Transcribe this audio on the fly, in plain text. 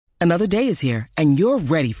Another day is here, and you're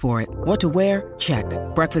ready for it. What to wear? Check.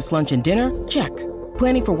 Breakfast, lunch, and dinner? Check.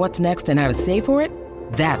 Planning for what's next and how to save for it?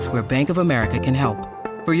 That's where Bank of America can help.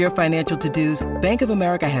 For your financial to-dos, Bank of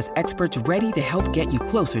America has experts ready to help get you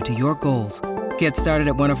closer to your goals. Get started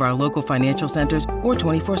at one of our local financial centers or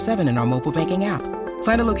 24/7 in our mobile banking app.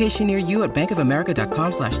 Find a location near you at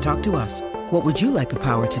bankofamerica.com/talktous. What would you like the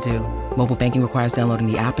power to do? Mobile banking requires downloading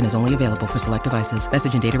the app and is only available for select devices.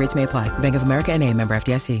 Message and data rates may apply. Bank of America N.A., member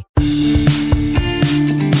FDIC.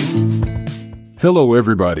 Hello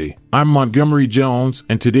everybody, I'm Montgomery Jones,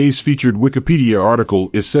 and today's featured Wikipedia article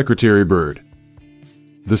is Secretarybird.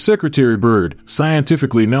 The secretarybird,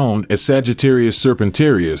 scientifically known as Sagittarius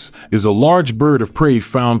serpentarius, is a large bird of prey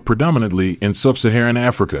found predominantly in sub-Saharan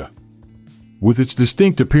Africa. With its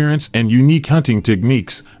distinct appearance and unique hunting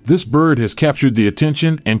techniques, this bird has captured the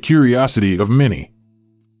attention and curiosity of many.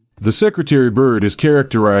 The secretarybird is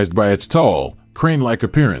characterized by its tall, crane-like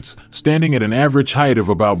appearance, standing at an average height of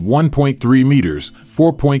about 1.3 meters,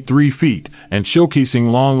 4.3 feet, and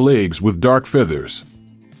showcasing long legs with dark feathers.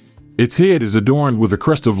 Its head is adorned with a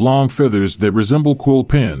crest of long feathers that resemble quill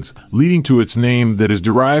pens, leading to its name that is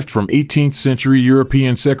derived from 18th century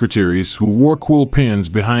European secretaries who wore quill pens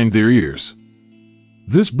behind their ears.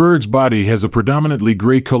 This bird's body has a predominantly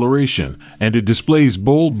gray coloration, and it displays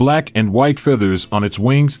bold black and white feathers on its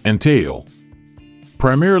wings and tail.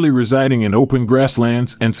 Primarily residing in open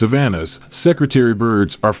grasslands and savannas,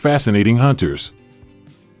 secretarybirds are fascinating hunters.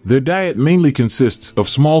 Their diet mainly consists of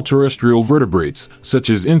small terrestrial vertebrates, such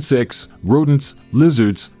as insects, rodents,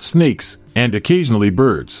 lizards, snakes, and occasionally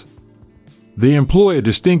birds. They employ a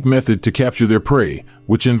distinct method to capture their prey,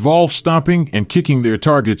 which involves stomping and kicking their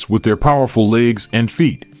targets with their powerful legs and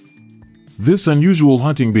feet. This unusual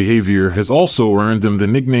hunting behavior has also earned them the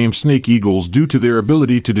nickname snake eagles due to their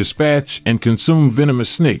ability to dispatch and consume venomous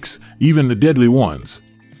snakes, even the deadly ones.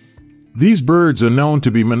 These birds are known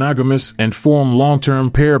to be monogamous and form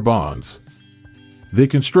long-term pair bonds. They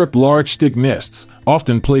construct large stick nests,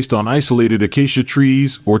 often placed on isolated acacia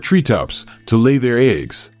trees or treetops, to lay their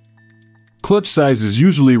eggs. Clutch sizes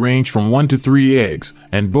usually range from 1 to 3 eggs,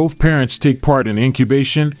 and both parents take part in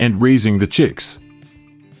incubation and raising the chicks.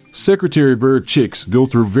 Secretarybird chicks go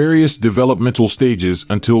through various developmental stages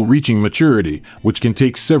until reaching maturity, which can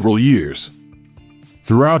take several years.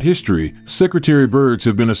 Throughout history, secretarybirds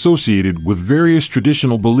have been associated with various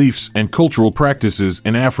traditional beliefs and cultural practices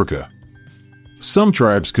in Africa. Some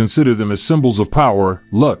tribes consider them as symbols of power,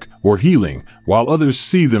 luck, or healing, while others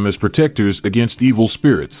see them as protectors against evil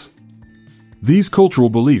spirits. These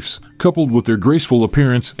cultural beliefs, coupled with their graceful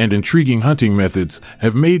appearance and intriguing hunting methods,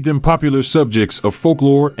 have made them popular subjects of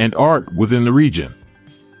folklore and art within the region.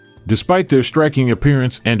 Despite their striking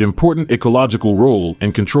appearance and important ecological role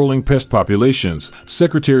in controlling pest populations,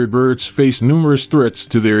 secretarybirds face numerous threats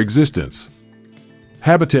to their existence.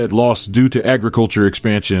 Habitat loss due to agriculture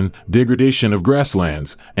expansion, degradation of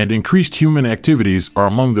grasslands, and increased human activities are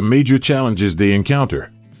among the major challenges they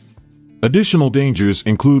encounter. Additional dangers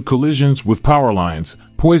include collisions with power lines,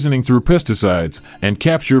 poisoning through pesticides, and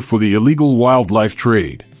capture for the illegal wildlife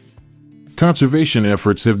trade. Conservation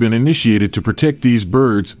efforts have been initiated to protect these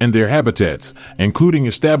birds and their habitats, including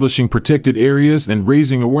establishing protected areas and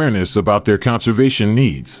raising awareness about their conservation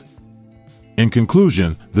needs. In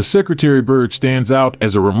conclusion, the secretarybird stands out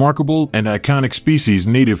as a remarkable and iconic species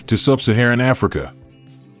native to sub-Saharan Africa.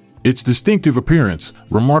 Its distinctive appearance,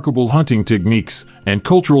 remarkable hunting techniques, and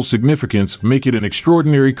cultural significance make it an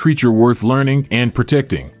extraordinary creature worth learning and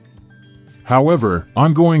protecting. However,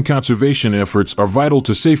 ongoing conservation efforts are vital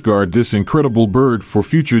to safeguard this incredible bird for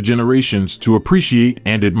future generations to appreciate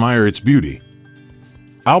and admire its beauty.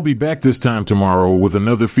 I'll be back this time tomorrow with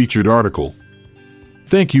another featured article.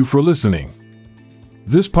 Thank you for listening.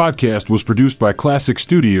 This podcast was produced by Classic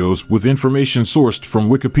Studios with information sourced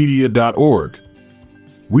from wikipedia.org.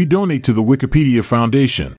 We donate to the Wikipedia Foundation.